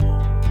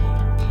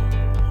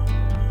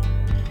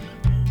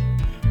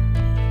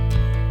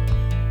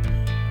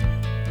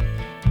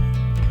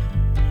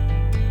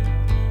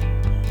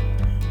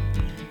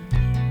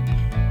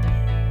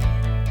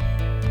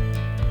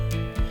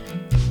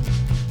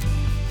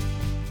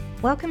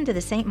Welcome to the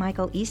St.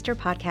 Michael Easter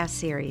Podcast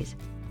Series.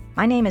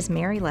 My name is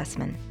Mary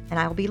Lessman, and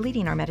I will be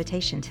leading our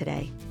meditation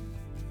today.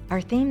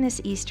 Our theme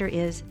this Easter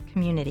is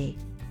community,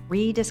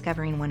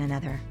 rediscovering one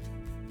another.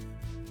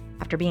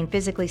 After being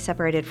physically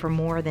separated for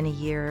more than a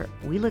year,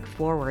 we look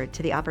forward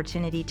to the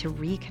opportunity to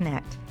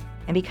reconnect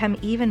and become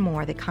even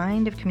more the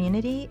kind of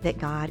community that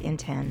God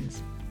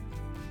intends.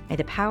 May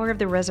the power of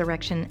the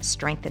resurrection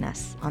strengthen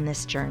us on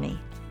this journey.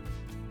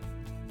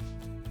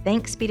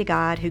 Thanks be to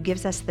God who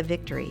gives us the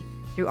victory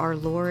through our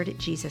Lord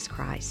Jesus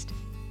Christ.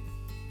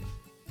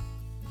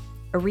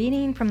 A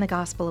reading from the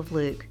Gospel of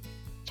Luke,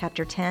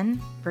 chapter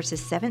 10, verses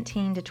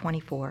 17 to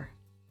 24.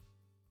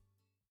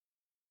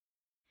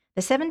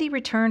 The 70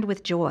 returned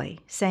with joy,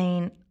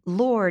 saying,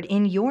 "Lord,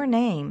 in your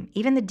name,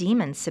 even the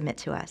demons submit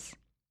to us."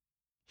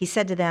 He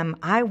said to them,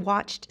 "I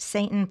watched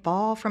Satan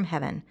fall from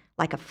heaven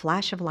like a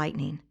flash of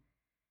lightning.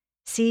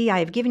 See, I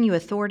have given you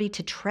authority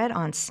to tread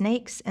on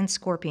snakes and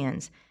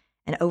scorpions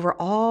and over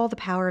all the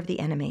power of the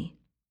enemy,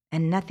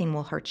 and nothing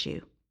will hurt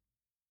you.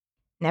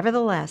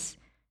 Nevertheless,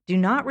 do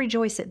not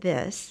rejoice at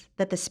this,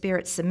 that the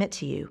spirits submit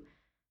to you,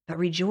 but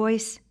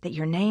rejoice that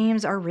your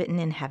names are written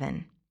in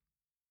heaven."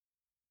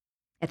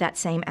 At that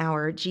same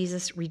hour,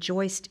 Jesus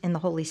rejoiced in the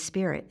Holy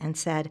Spirit and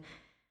said,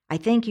 "I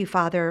thank you,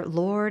 Father,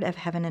 Lord of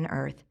heaven and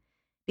earth,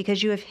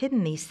 because you have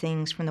hidden these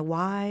things from the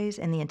wise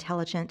and the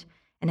intelligent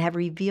and have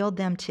revealed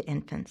them to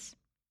infants.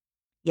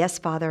 Yes,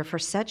 Father, for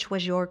such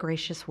was your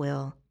gracious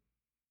will.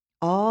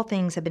 All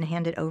things have been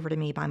handed over to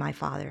me by my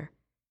Father,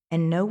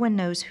 and no one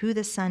knows who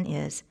the Son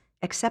is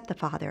except the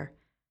Father,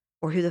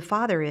 or who the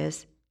Father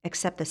is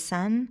except the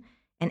Son,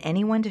 and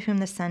anyone to whom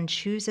the Son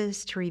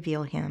chooses to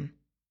reveal him."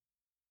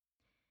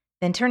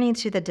 Then turning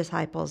to the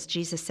disciples,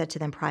 Jesus said to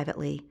them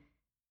privately,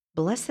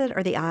 "Blessed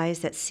are the eyes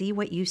that see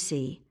what you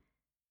see.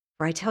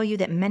 For I tell you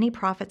that many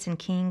prophets and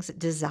kings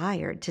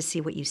desired to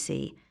see what you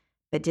see,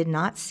 but did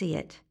not see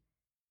it,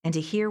 and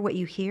to hear what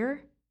you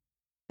hear,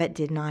 but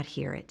did not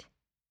hear it."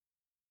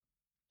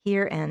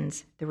 Here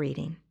ends the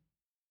reading.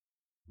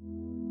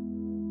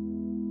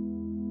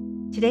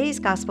 Today's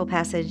gospel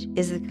passage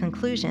is the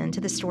conclusion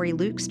to the story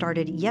Luke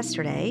started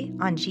yesterday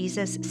on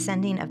Jesus'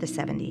 sending of the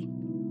 70.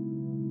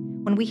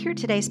 When we hear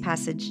today's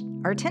passage,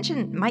 our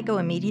attention might go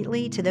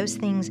immediately to those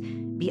things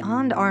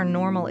beyond our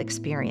normal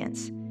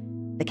experience: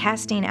 the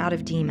casting out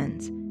of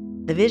demons,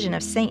 the vision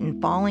of Satan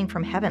falling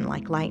from heaven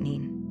like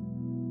lightning.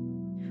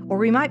 Or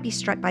we might be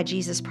struck by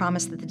Jesus'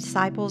 promise that the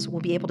disciples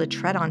will be able to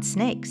tread on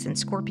snakes and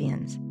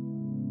scorpions.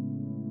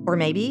 Or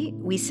maybe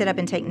we sit up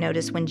and take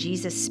notice when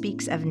Jesus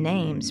speaks of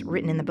names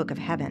written in the book of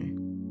heaven.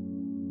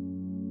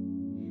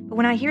 But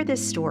when I hear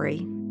this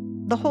story,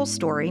 the whole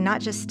story,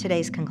 not just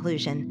today's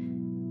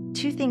conclusion,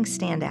 two things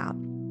stand out.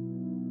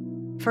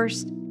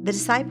 First, the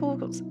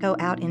disciples go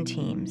out in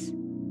teams.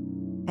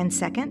 And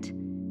second,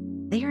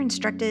 they are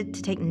instructed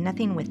to take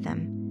nothing with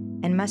them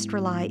and must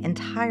rely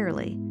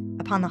entirely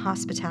upon the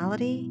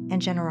hospitality and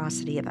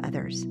generosity of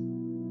others.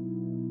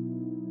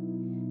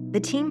 The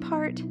team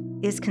part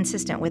is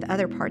consistent with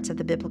other parts of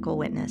the biblical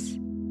witness.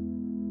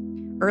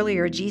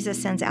 Earlier,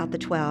 Jesus sends out the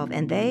 12,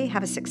 and they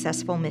have a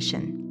successful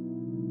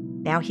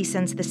mission. Now he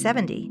sends the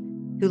 70,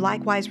 who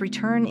likewise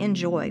return in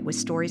joy with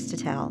stories to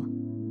tell.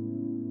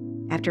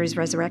 After his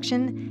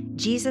resurrection,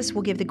 Jesus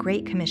will give the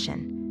Great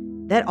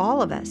Commission that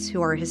all of us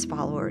who are his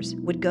followers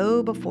would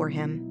go before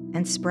him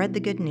and spread the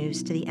good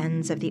news to the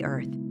ends of the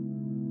earth.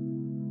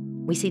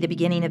 We see the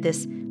beginning of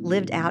this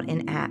lived out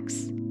in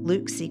Acts,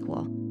 Luke's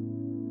sequel.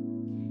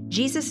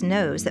 Jesus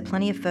knows that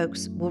plenty of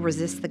folks will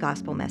resist the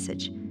gospel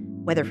message,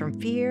 whether from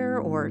fear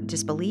or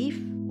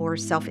disbelief or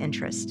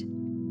self-interest.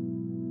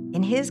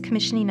 In his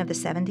commissioning of the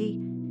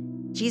 70,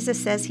 Jesus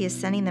says he is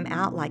sending them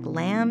out like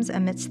lambs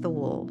amidst the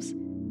wolves,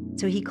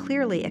 so he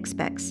clearly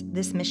expects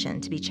this mission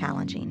to be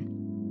challenging.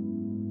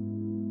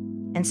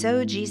 And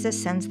so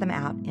Jesus sends them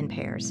out in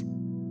pairs.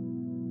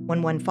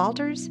 When one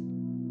falters,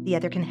 the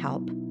other can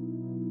help.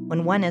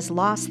 When one is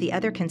lost, the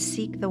other can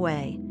seek the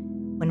way.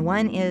 When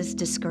one is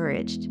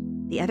discouraged,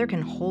 the other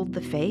can hold the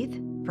faith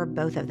for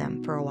both of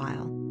them for a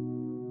while.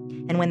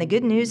 And when the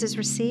good news is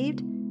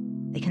received,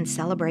 they can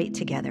celebrate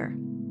together.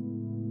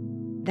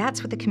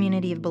 That's what the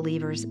community of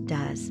believers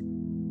does.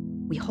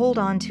 We hold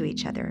on to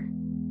each other,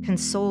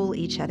 console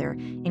each other,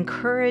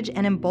 encourage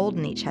and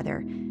embolden each other,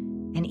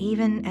 and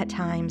even at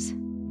times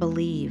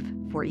believe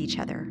for each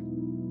other.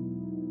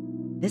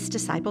 This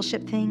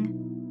discipleship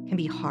thing can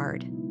be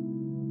hard,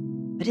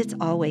 but it's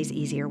always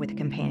easier with a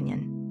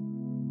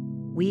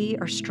companion. We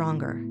are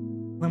stronger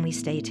when we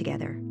stay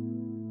together.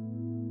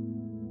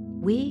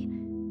 We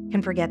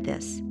can forget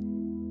this,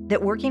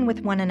 that working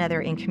with one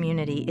another in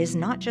community is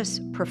not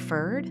just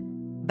preferred,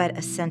 but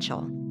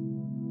essential.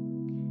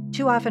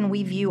 Too often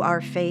we view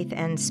our faith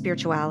and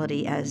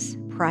spirituality as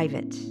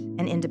private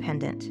and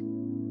independent.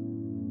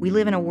 We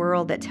live in a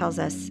world that tells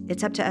us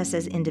it's up to us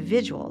as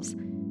individuals,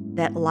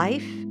 that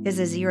life is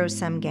a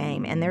zero-sum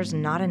game and there's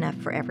not enough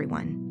for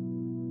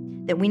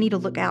everyone, that we need to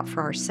look out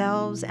for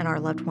ourselves and our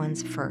loved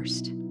ones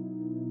first.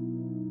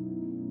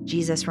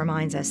 Jesus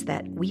reminds us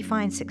that we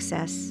find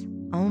success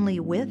only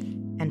with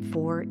and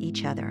for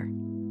each other.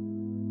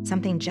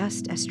 something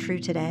just as true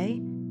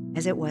today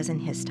as it was in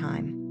his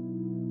time.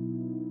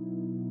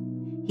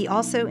 He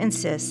also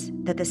insists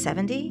that the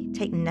 70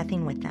 take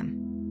nothing with them.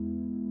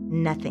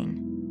 Nothing.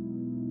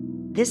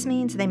 This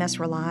means they must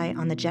rely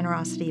on the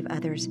generosity of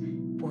others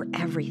for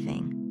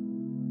everything.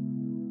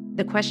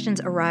 The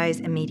questions arise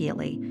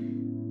immediately.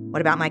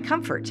 What about my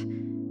comfort?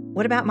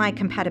 What about my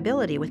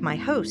compatibility with my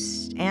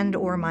host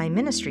and/or my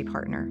ministry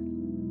partner?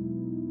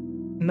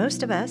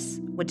 Most of us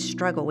would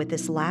struggle with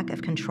this lack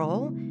of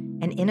control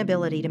and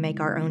inability to make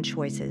our own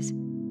choices.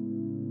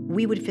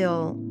 We would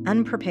feel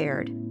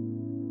unprepared,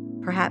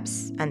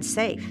 perhaps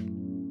unsafe,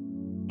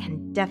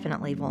 and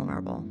definitely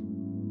vulnerable.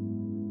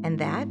 And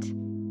that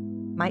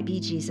might be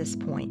Jesus'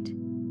 point.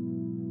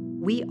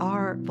 We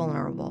are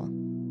vulnerable.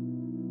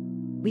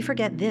 We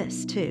forget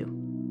this, too.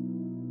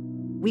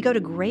 We go to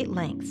great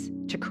lengths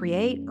to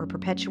create or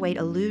perpetuate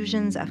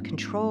illusions of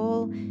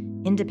control,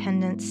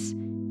 independence,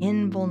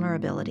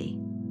 invulnerability.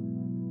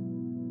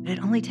 But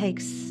it only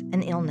takes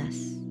an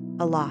illness,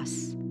 a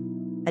loss,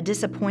 a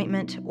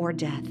disappointment, or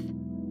death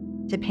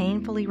to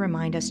painfully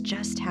remind us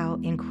just how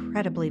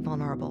incredibly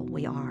vulnerable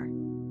we are.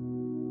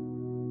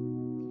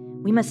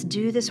 We must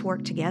do this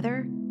work together,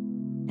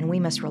 and we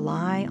must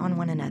rely on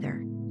one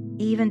another,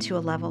 even to a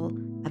level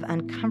of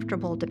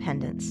uncomfortable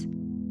dependence.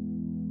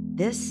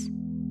 This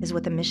is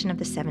what the mission of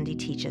the 70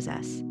 teaches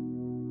us.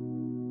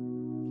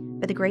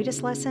 But the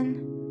greatest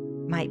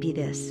lesson might be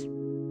this: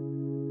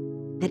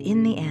 that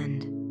in the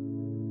end,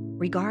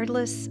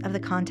 regardless of the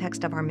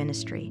context of our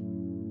ministry,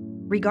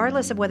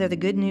 regardless of whether the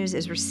good news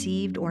is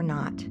received or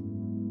not,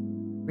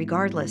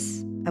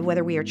 regardless of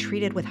whether we are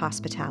treated with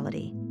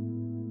hospitality,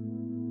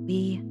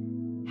 we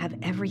have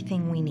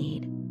everything we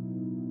need.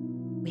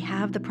 We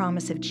have the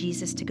promise of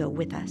Jesus to go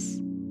with us,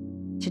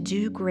 to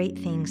do great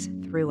things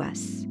through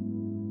us,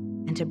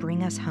 and to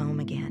bring us home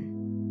again.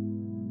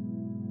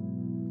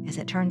 As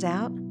it turns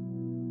out,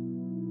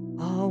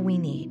 all we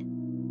need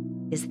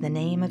is the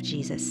name of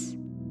Jesus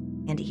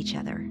and each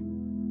other.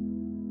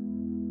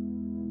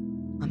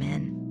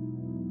 Amen.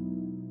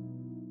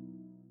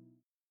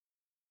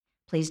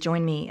 Please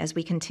join me as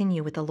we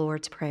continue with the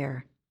Lord's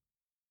Prayer.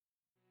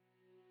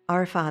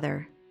 Our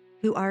Father,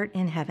 who art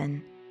in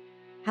heaven,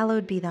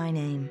 hallowed be thy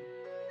name.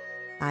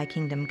 Thy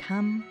kingdom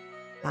come,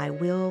 thy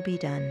will be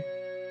done,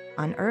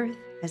 on earth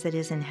as it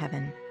is in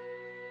heaven.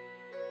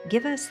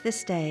 Give us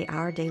this day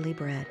our daily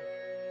bread,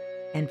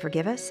 and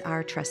forgive us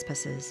our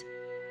trespasses,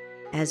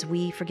 as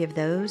we forgive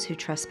those who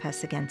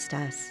trespass against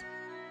us.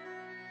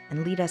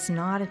 And lead us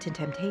not into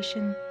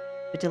temptation,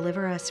 but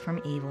deliver us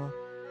from evil.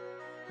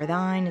 For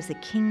thine is the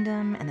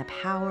kingdom and the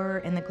power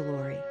and the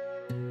glory,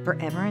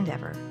 forever and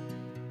ever.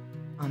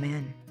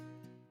 Amen.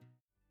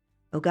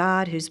 O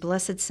God, whose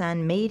blessed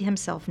Son made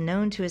himself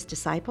known to his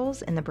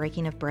disciples in the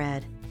breaking of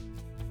bread,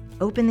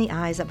 open the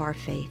eyes of our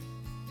faith,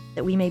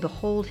 that we may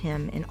behold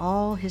him in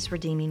all his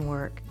redeeming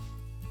work,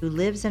 who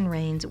lives and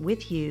reigns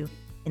with you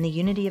in the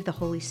unity of the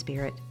Holy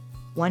Spirit,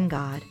 one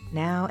God,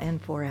 now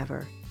and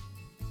forever.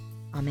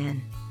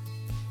 Amen.